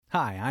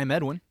Hi, I'm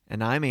Edwin.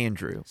 And I'm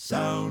Andrew.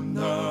 Sound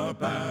the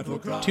battle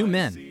cry. 2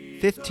 men,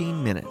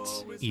 15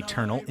 minutes.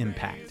 eternal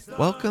impact.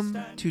 Welcome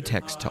to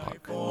Text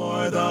Talk.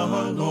 For the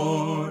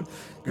Lord,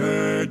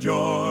 gird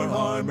your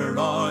armor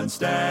on,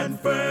 stand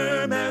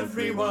firm,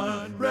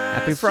 everyone.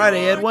 Happy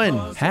Friday, Edwin.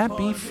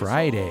 Happy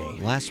Friday.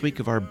 Last week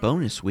of our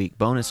bonus week,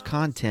 bonus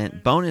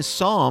content, bonus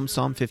Psalm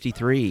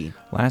 53.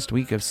 Last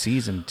week of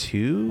season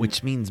 2.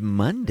 Which means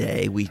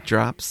Monday we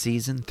drop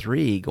season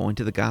 3, going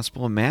to the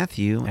Gospel of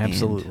Matthew.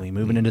 Absolutely,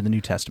 moving into the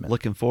New Testament.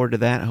 Looking forward to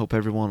that. I hope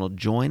everyone will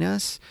join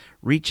us.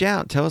 Reach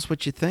out. Tell us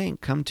what you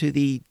think. Come to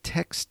the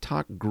Text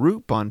Talk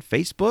group on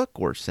Facebook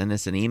or send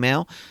us an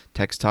email,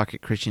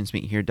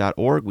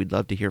 texttalk@christiansmeethere.org. We'd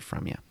love to hear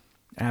from you.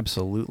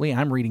 Absolutely.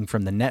 I'm reading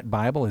from the Net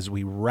Bible as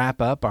we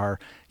wrap up our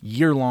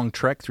year-long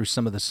trek through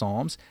some of the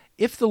Psalms.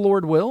 If the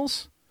Lord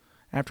wills,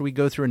 after we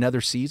go through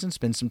another season,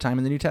 spend some time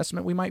in the New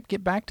Testament, we might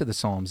get back to the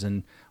Psalms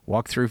and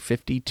walk through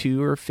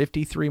 52 or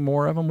 53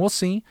 more of them. We'll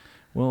see.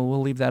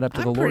 We'll leave that up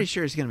to the Lord. I'm pretty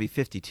sure it's going to be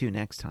 52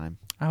 next time.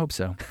 I hope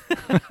so.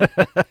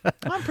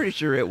 I'm pretty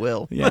sure it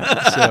will.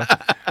 Yeah. So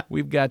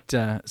we've got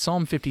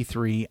Psalm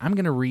 53. I'm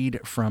going to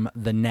read from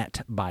the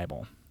Net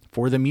Bible.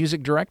 For the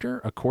music director,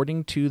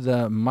 according to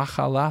the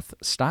Mahalath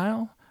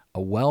style,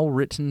 a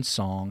well-written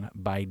song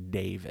by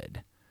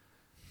David.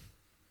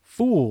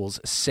 Fools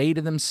say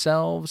to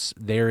themselves,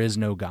 there is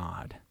no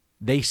God.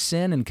 They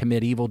sin and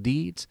commit evil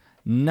deeds.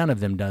 None of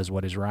them does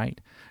what is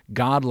right.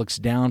 God looks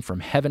down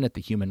from heaven at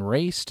the human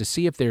race to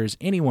see if there is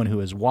anyone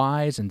who is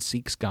wise and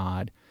seeks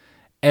God.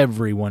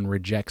 Everyone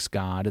rejects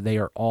God. They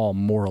are all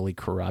morally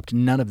corrupt.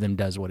 None of them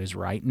does what is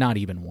right, not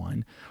even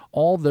one.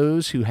 All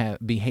those who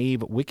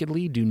behave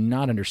wickedly do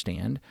not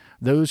understand.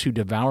 Those who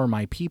devour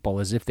my people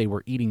as if they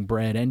were eating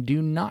bread and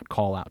do not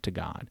call out to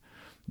God.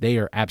 They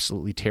are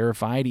absolutely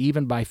terrified,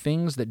 even by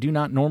things that do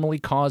not normally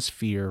cause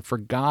fear, for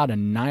God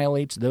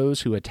annihilates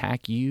those who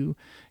attack you.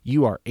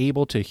 You are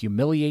able to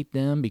humiliate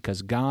them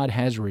because God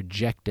has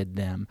rejected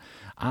them.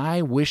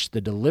 I wish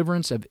the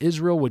deliverance of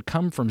Israel would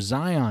come from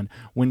Zion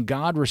when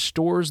God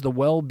restores the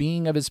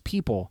well-being of his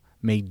people.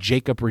 May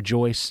Jacob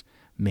rejoice.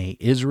 May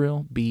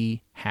Israel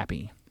be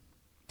happy.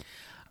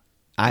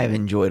 I've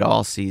enjoyed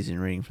all season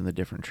reading from the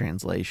different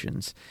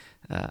translations.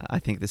 I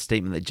think the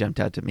statement that jumped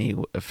out to me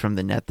from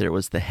the Net there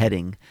was the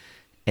heading,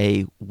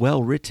 a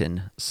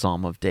well-written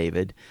Psalm of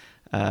David.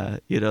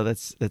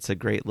 That's a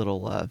great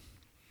little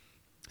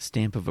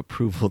stamp of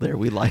approval there.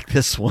 We like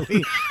this one.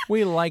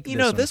 We like this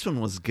one. This one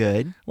was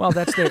good. Well,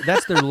 that's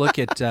their look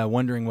at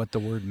wondering what the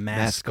word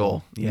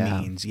maskil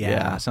means.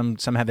 Yeah. Some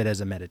have it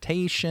as a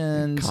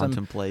meditation.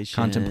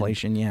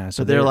 Contemplation, yeah.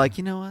 So they're like,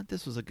 you know what?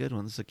 This was a good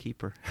one. This is a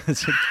keeper.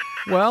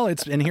 Well,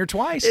 it's in here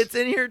twice. It's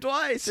in here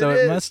twice. So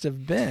it must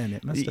have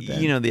been.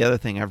 The other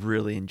thing I've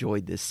really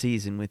enjoyed this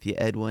season with you,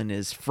 Edwin,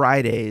 is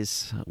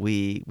Fridays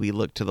we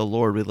look to the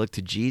Lord, we look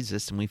to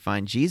Jesus, and we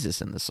find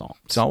Jesus in the Psalms.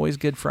 It's always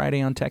Good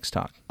Friday on Text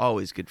Talk.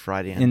 Always Good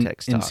Friday on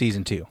Text Talk. In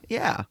season 2.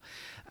 Yeah.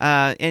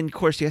 And of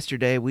course,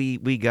 yesterday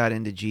we got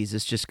into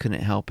Jesus, just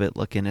couldn't help it,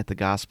 looking at the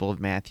Gospel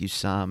of Matthew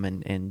some,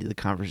 and the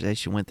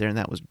conversation went there, and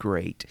that was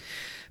great.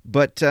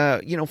 But,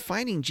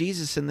 finding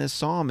Jesus in this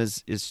psalm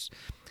is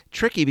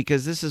tricky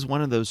because this is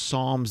one of those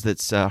psalms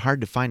that's hard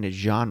to find a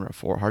genre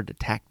for, hard to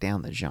tack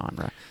down the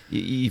genre.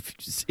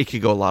 It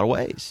could go a lot of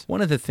ways.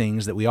 One of the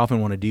things that we often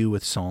want to do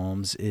with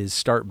psalms is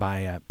start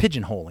by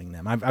pigeonholing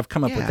them. I've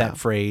come up with that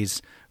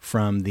phrase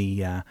from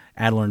the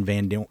Adler and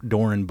Van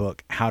Doren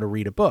book, How to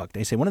Read a Book.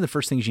 They say one of the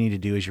first things you need to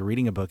do as you're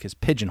reading a book is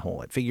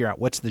pigeonhole it, figure out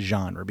what's the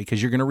genre,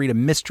 because you're going to read a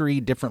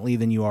mystery differently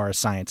than you are a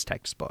science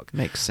textbook.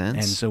 Makes sense.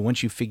 And so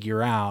once you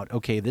figure out,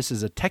 okay, this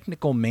is a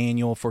technical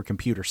manual for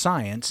computer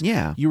science,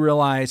 you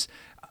realize,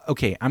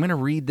 okay, I'm going to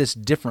read this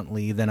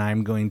differently than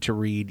I'm going to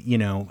read,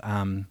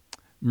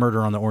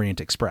 Murder on the Orient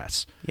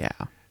Express. Yeah.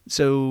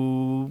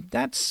 So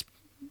that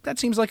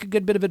seems like a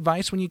good bit of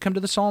advice when you come to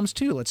the Psalms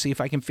too. Let's see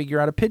if I can figure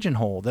out a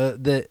pigeonhole.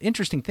 The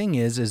interesting thing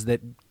is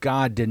that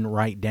God didn't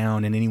write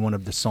down in any one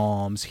of the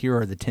Psalms, here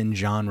are the 10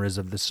 genres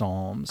of the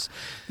Psalms.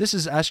 This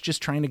is us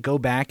just trying to go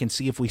back and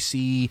see if we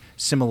see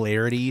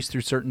similarities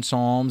through certain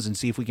Psalms and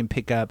see if we can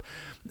pick up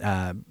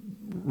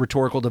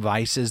rhetorical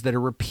devices that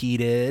are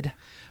repeated.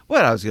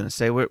 What I was going to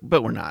say,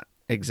 but we're not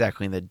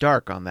exactly in the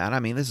dark on that. I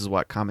mean, this is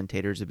what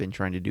commentators have been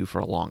trying to do for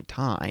a long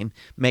time,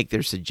 make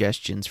their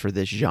suggestions for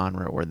this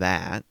genre or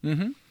that.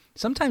 Mm-hmm.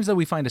 Sometimes, though,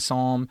 we find a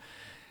psalm.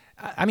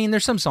 I mean,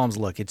 there's some psalms,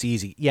 look, it's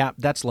easy. Yeah,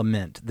 that's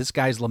lament. This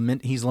guy's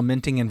he's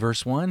lamenting in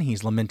verse 1.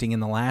 He's lamenting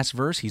in the last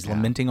verse. He's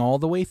lamenting all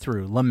the way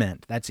through.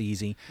 Lament, that's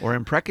easy. Or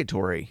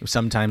imprecatory.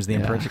 Sometimes the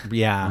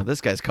imprecatory, Well,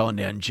 this guy's calling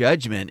down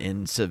judgment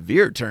in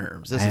severe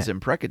terms. This is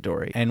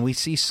imprecatory. And we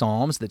see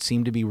psalms that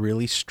seem to be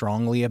really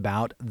strongly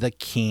about the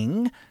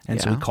king,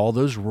 and so we call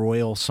those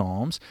royal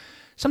psalms.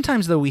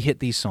 Sometimes, though, we hit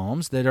these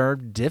psalms that are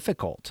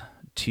difficult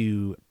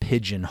to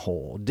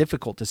pigeonhole,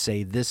 difficult to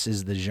say this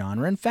is the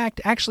genre. In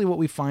fact, actually what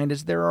we find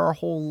is there are a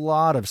whole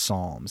lot of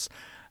psalms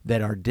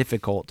that are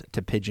difficult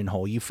to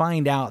pigeonhole. You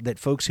find out that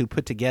folks who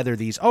put together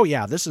these,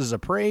 this is a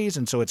praise,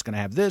 and so it's going to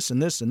have this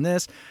and this and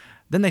this,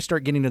 Then they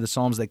start getting to the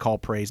psalms they call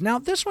praise. Now,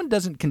 this one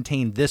doesn't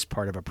contain this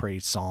part of a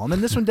praise psalm,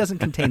 and this one doesn't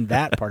contain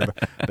that part of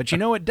it. But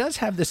it does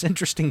have this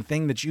interesting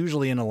thing that's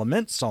usually in a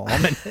lament psalm.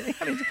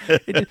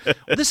 And,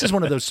 this is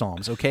one of those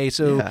psalms, okay?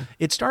 So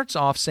it starts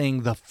off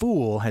saying, the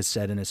fool has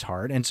said in his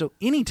heart. And so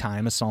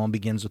anytime a psalm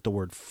begins with the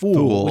word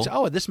fool. Which,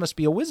 this must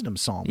be a wisdom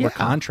psalm. We're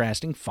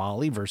contrasting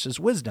folly versus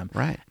wisdom.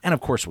 Right. And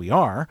of course we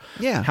are.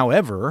 Yeah.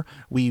 However,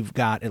 we've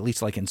got, at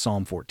least like in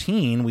Psalm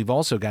 14, we've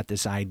also got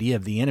this idea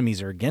of the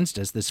enemies are against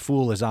us. This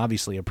fool is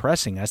obviously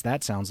oppressing us.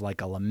 That sounds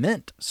like a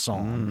lament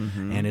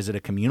psalm. And is it a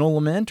communal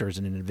lament or is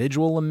it an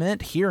individual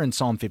lament? Here in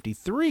Psalm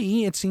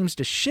 53, it seems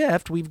to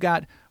shift. We've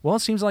got,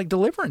 it seems like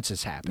deliverance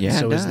has happened. Yeah,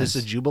 so it is this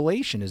does. a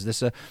jubilation? Is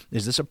this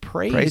a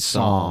praise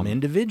psalm,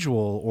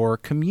 individual or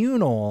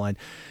communal? And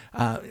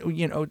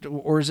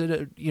or is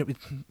it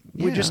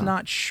we're just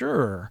not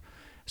sure.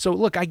 So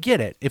look, I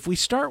get it. If we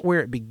start where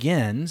it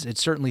begins, it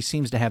certainly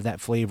seems to have that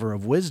flavor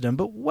of wisdom.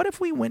 But what if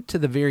we went to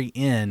the very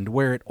end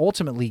where it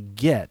ultimately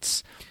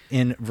gets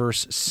in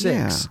verse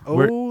 6?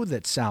 Oh,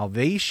 that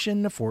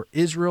salvation for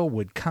Israel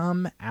would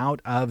come out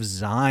of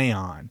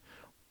Zion.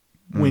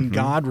 When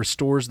God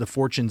restores the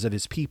fortunes of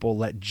his people,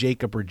 let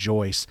Jacob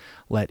rejoice,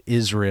 let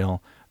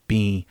Israel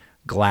be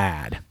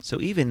glad. So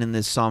even in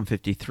this Psalm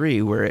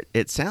 53, where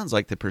it sounds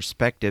like the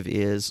perspective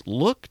is,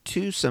 look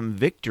to some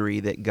victory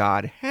that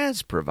God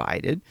has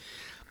provided,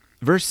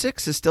 verse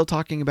 6 is still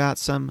talking about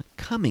some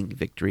coming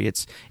victory.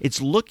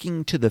 It's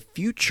looking to the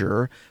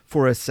future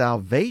for a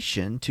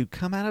salvation to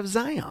come out of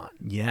Zion.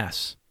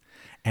 Yes.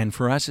 And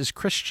for us as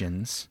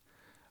Christians,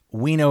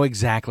 we know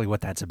exactly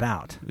what that's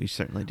about. We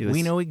certainly do.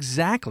 We know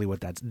exactly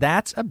what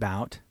that's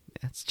about.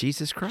 That's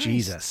Jesus Christ.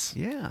 Jesus.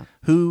 Yeah.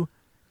 Who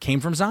came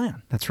from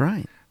Zion. That's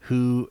right.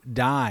 Who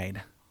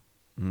died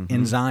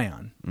in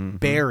Zion,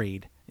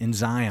 buried in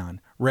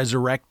Zion,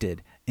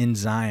 resurrected in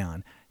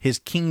Zion, his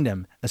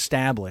kingdom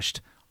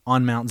established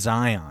on Mount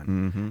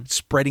Zion,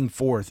 spreading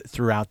forth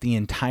throughout the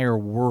entire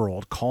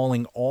world,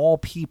 calling all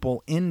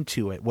people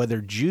into it, whether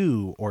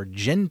Jew or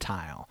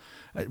Gentile,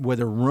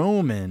 whether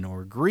Roman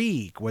or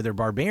Greek, whether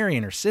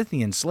barbarian or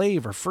Scythian,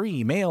 slave or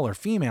free, male or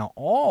female,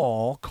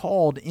 all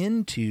called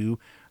into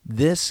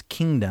this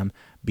kingdom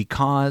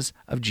because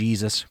of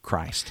Jesus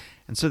Christ.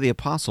 And so the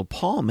Apostle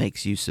Paul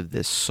makes use of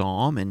this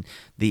psalm in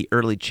the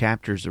early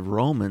chapters of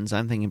Romans.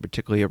 I'm thinking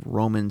particularly of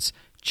Romans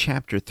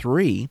chapter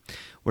 3,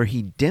 where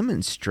he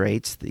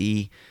demonstrates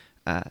the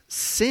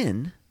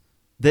sin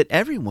that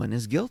everyone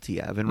is guilty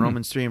of. In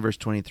Romans 3 and verse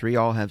 23,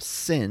 all have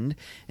sinned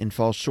and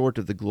fall short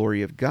of the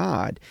glory of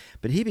God.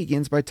 But he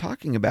begins by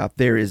talking about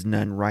there is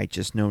none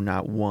righteous, no,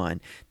 not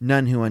one,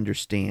 none who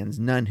understands,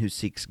 none who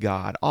seeks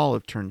God, all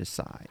have turned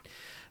aside.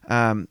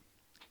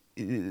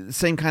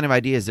 Same kind of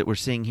ideas that we're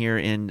seeing here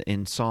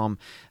in Psalm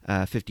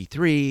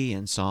 53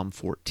 and Psalm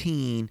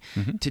 14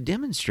 to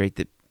demonstrate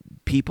that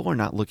people are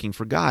not looking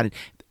for God.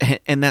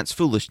 And that's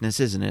foolishness,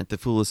 isn't it? The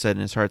fool has said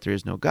in his heart there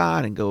is no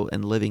God and go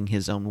and living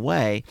his own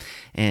way.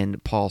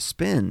 And Paul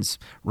spends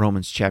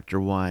Romans chapter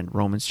 1,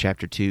 Romans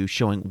chapter 2,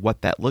 showing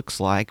what that looks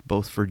like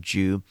both for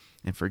Jew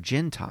and for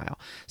Gentile.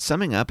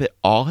 Summing up, it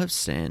all have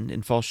sinned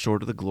and fall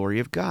short of the glory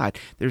of God.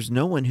 There's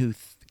no one who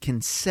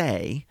can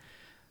say,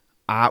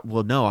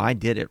 no, I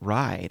did it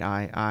right.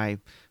 I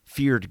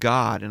feared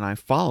God and I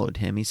followed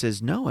him. He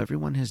says, no,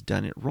 everyone has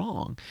done it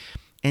wrong.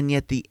 And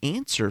yet the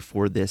answer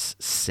for this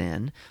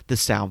sin, the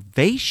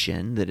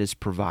salvation that is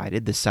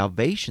provided, the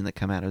salvation that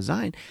come out of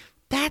Zion,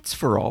 that's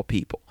for all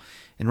people.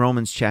 In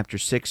Romans chapter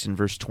 6 and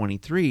verse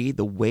 23,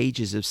 the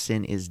wages of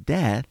sin is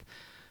death,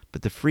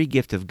 but the free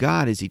gift of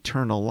God is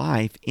eternal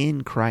life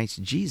in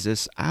Christ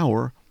Jesus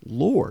our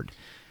Lord.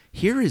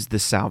 Here is the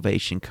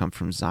salvation come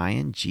from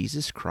Zion,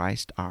 Jesus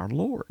Christ our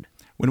Lord.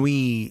 When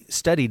we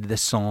studied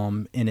this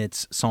psalm in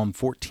its Psalm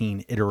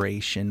 14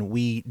 iteration,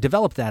 we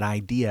developed that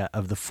idea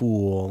of the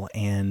fool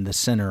and the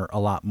sinner a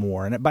lot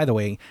more. And by the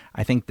way,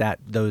 I think that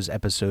those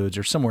episodes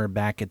are somewhere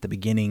back at the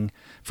beginning,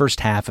 first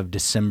half of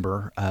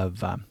December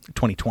of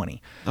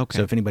 2020. Okay.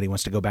 So if anybody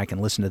wants to go back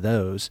and listen to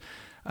those,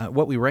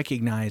 what we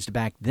recognized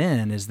back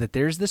then is that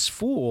there's this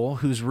fool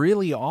who's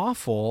really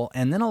awful,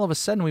 and then all of a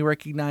sudden we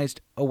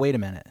recognized, oh, wait a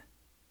minute.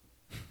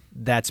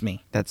 That's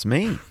me. That's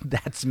me.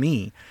 That's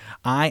me.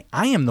 I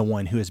am the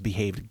one who has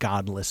behaved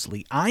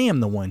godlessly. I am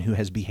the one who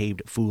has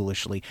behaved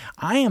foolishly.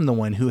 I am the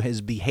one who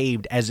has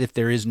behaved as if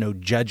there is no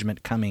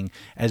judgment coming,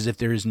 as if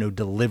there is no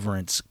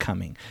deliverance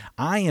coming.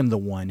 I am the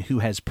one who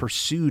has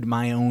pursued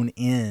my own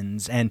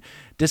ends and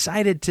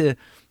decided to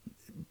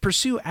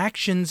pursue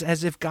actions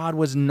as if God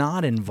was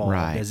not involved,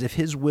 right. As if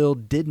his will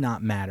did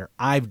not matter.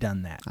 I've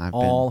done that.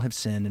 All have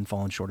sinned and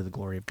fallen short of the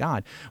glory of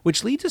God,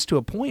 which leads us to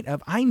a point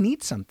of I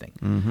need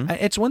something.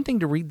 It's one thing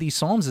to read these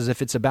Psalms as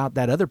if it's about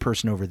that other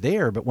person over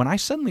there, but when I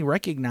suddenly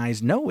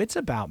recognize, no, it's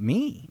about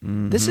me.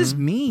 This is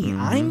me.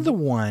 I'm the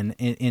one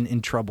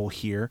in trouble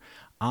here.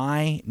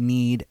 I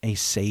need a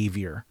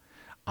Savior.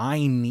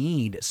 I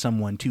need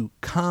someone to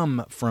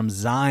come from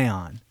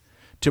Zion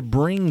to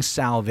bring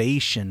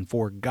salvation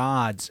for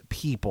God's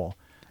people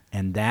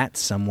and that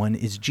someone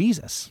is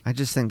Jesus. I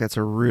just think that's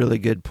a really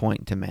good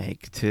point to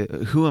make.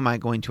 Who am I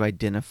going to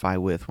identify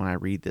with when I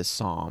read this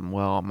psalm?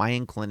 Well, my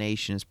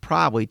inclination is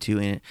probably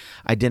to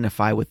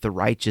identify with the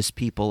righteous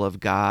people of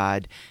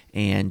God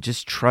and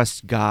just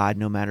trust God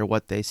no matter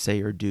what they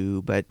say or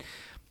do. But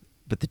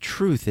the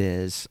truth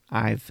is,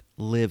 I've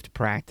lived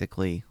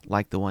practically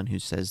like the one who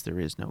says there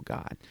is no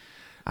God.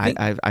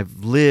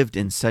 I've lived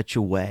in such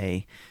a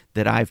way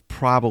that I've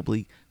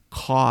probably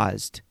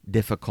caused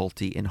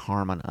difficulty and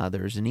harm on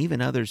others, and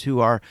even others who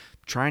are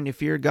trying to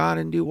fear God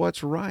and do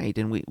what's right.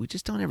 And we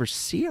just don't ever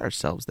see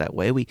ourselves that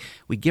way. We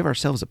give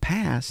ourselves a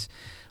pass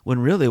when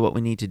really what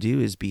we need to do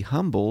is be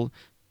humble,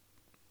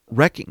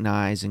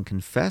 recognize and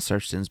confess our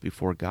sins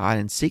before God,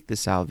 and seek the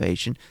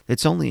salvation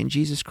that's only in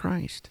Jesus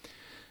Christ.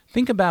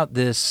 Think about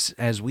this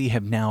as we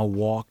have now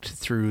walked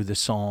through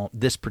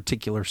this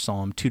particular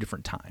psalm 2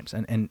 different times.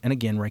 And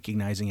again,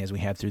 recognizing as we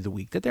have through the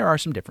week that there are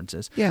some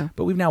differences. Yeah.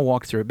 But we've now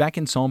walked through it. Back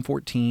in Psalm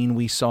 14,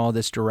 we saw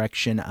this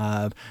direction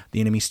of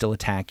the enemy still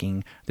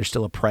attacking. They're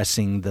still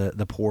oppressing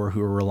the poor who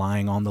are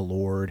relying on the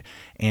Lord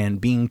and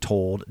being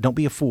told, don't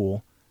be a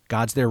fool.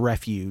 God's their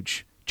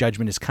refuge.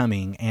 Judgment is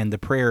coming, and the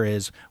prayer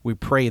is we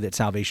pray that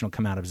salvation will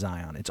come out of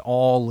Zion. It's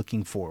all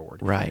looking forward.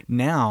 Right.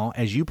 Now,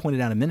 as you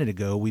pointed out a minute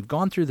ago, we've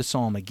gone through the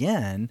psalm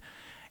again,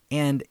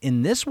 and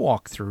in this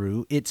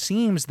walkthrough, it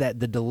seems that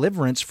the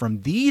deliverance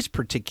from these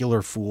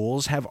particular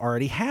fools have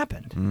already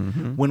happened.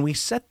 Mm-hmm. When we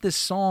set this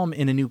psalm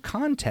in a new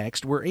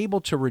context, we're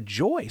able to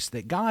rejoice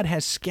that God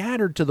has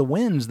scattered to the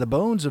winds the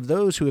bones of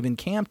those who have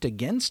encamped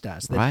against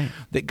us,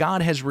 that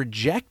God has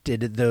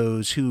rejected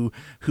those who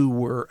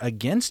were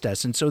against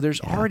us. And so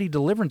there's already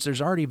deliverance,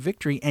 there's already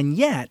victory, and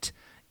yet,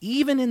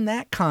 even in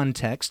that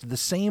context, the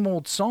same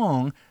old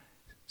song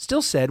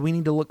still said we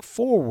need to look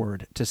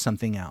forward to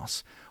something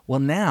else.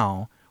 Well,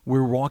 now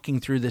we're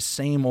walking through this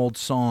same old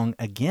song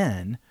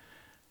again,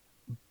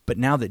 but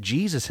now that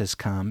Jesus has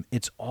come,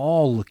 it's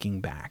all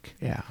looking back.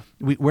 Yeah.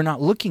 We're not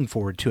looking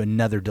forward to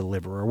another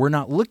deliverer.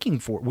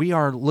 We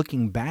are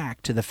looking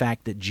back to the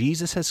fact that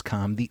Jesus has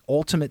come, the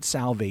ultimate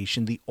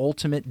salvation, the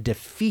ultimate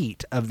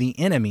defeat of the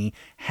enemy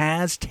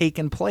has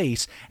taken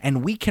place,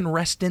 and we can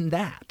rest in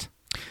that.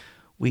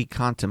 We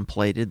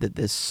contemplated that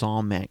this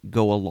psalm might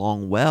go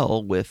along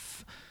well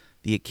with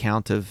the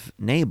account of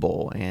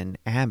Nabal and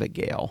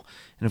Abigail.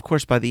 And of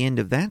course, by the end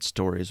of that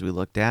story, as we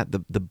looked at,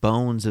 the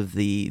bones of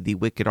the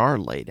wicked are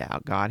laid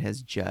out. God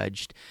has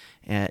judged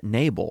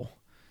Nabal.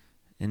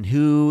 And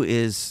who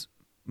is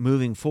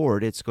moving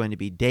forward? It's going to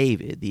be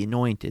David, the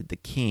anointed, the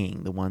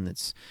king, the one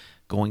that's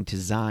going to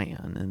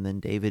Zion. And then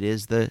David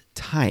is the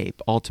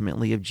type,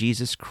 ultimately, of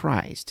Jesus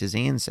Christ, his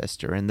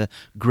ancestor, and the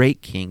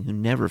great king who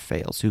never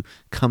fails, who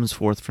comes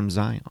forth from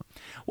Zion.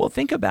 Well,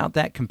 think about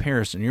that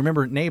comparison. You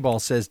remember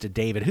Nabal says to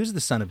David, who's the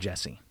son of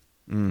Jesse?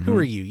 Mm-hmm. Who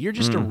are you? You're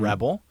just a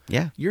rebel.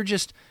 Yeah. You're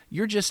just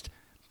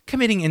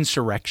committing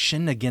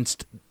insurrection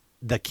against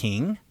the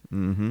king.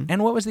 Mm-hmm.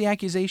 And what was the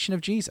accusation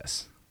of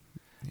Jesus?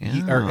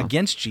 Or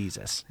against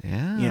Jesus?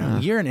 Yeah.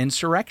 You're an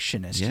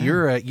insurrectionist.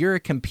 Yeah. You're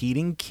a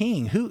competing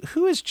king.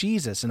 Who is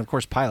Jesus? And of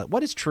course, Pilate.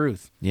 What is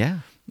truth? Yeah.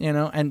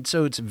 And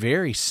so it's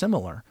very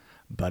similar.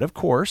 But of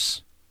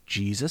course,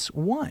 Jesus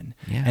won.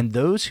 Yeah. And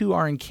those who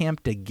are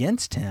encamped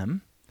against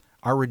him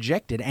are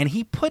rejected. And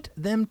he put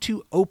them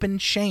to open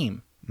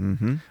shame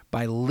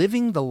by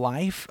living the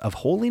life of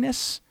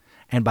holiness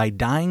and by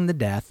dying the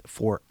death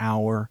for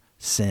our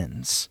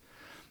sins.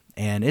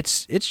 And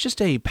it's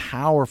just a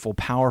powerful,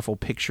 powerful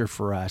picture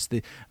for us.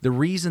 The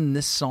reason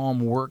this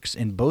psalm works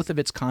in both of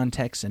its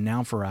contexts and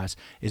now for us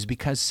is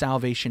because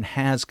salvation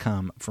has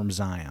come from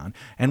Zion.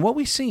 And what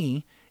we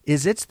see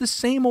is it's the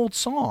same old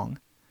song,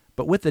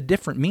 but with a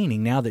different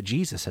meaning now that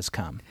Jesus has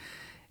come.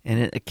 And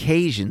it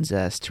occasions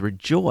us to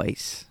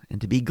rejoice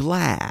and to be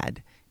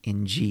glad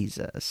in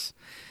Jesus.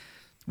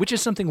 Which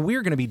is something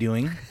we're going to be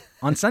doing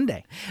on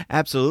Sunday.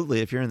 Absolutely.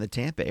 If you're in the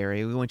Tampa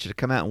area, we want you to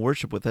come out and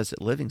worship with us at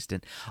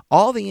Livingston.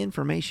 All the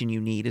information you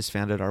need is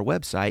found at our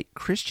website,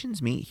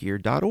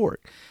 christiansmeethere.org.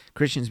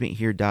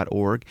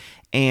 christiansmeethere.org.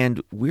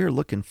 And we're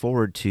looking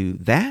forward to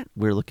that.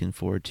 We're looking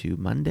forward to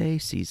Monday,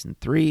 Season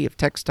 3 of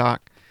Text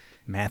Talk.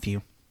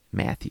 Matthew.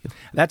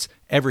 That's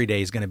every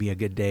day is going to be a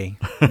good day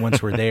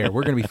once we're there.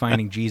 We're going to be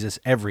finding Jesus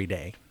every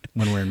day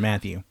when we're in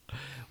Matthew.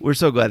 We're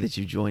so glad that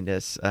you joined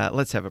us.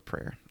 Let's have a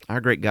prayer.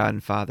 Our great God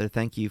and Father,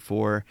 thank you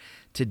for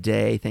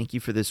today. Thank you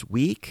for this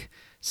week,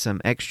 some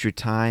extra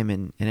time,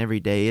 and every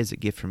day is a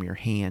gift from your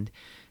hand.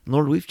 And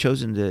Lord, we've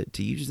chosen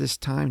to use this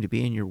time to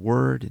be in your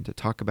word and to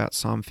talk about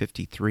Psalm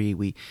 53.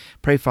 We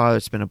pray, Father,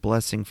 it's been a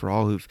blessing for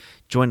all who've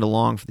joined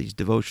along for these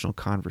devotional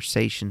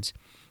conversations.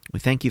 We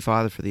thank you,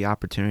 Father, for the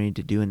opportunity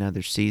to do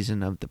another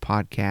season of the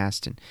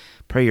podcast, and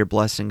pray your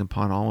blessing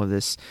upon all of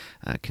this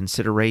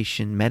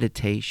consideration,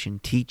 meditation,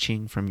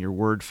 teaching from your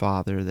word,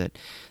 Father, that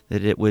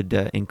it would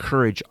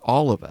encourage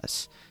all of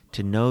us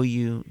to know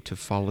you, to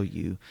follow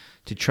you,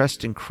 to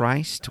trust in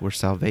Christ where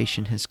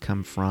salvation has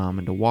come from,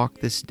 and to walk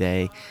this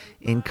day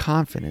in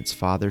confidence,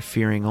 Father,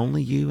 fearing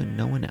only you and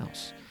no one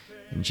else.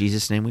 In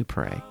Jesus' name we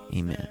pray.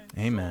 Amen.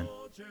 Amen.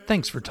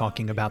 Thanks for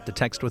talking about the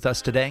text with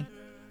us today.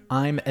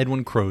 I'm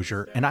Edwin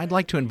Crozier, and I'd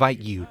like to invite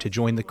you to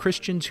join the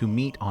Christians who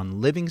meet on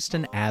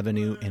Livingston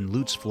Avenue in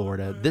Lutz,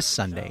 Florida this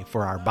Sunday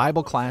for our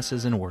Bible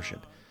classes and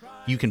worship.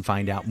 You can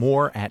find out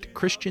more at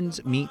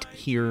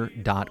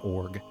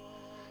christiansmeethere.org.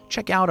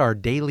 Check out our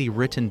daily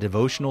written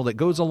devotional that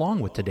goes along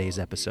with today's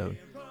episode.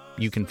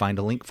 You can find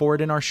a link for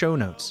it in our show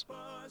notes.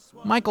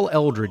 Michael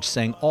Eldridge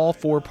sang all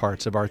 4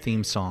 parts of our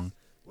theme song.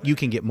 You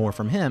can get more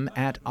from him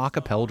at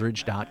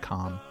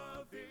acapeldridge.com.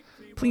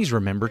 Please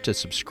remember to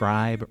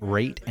subscribe,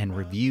 rate, and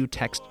review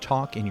Text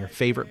Talk in your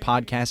favorite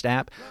podcast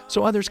app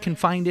so others can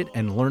find it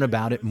and learn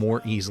about it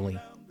more easily.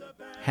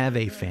 Have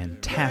a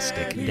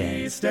fantastic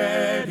day.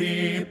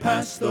 Steady,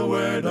 pass the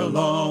word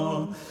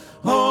along.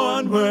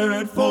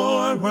 Onward,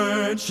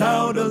 forward,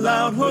 shout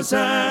aloud,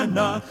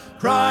 Hosanna.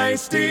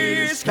 Christ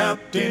is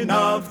captain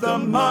of the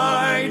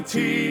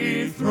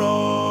mighty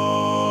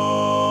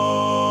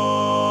throne.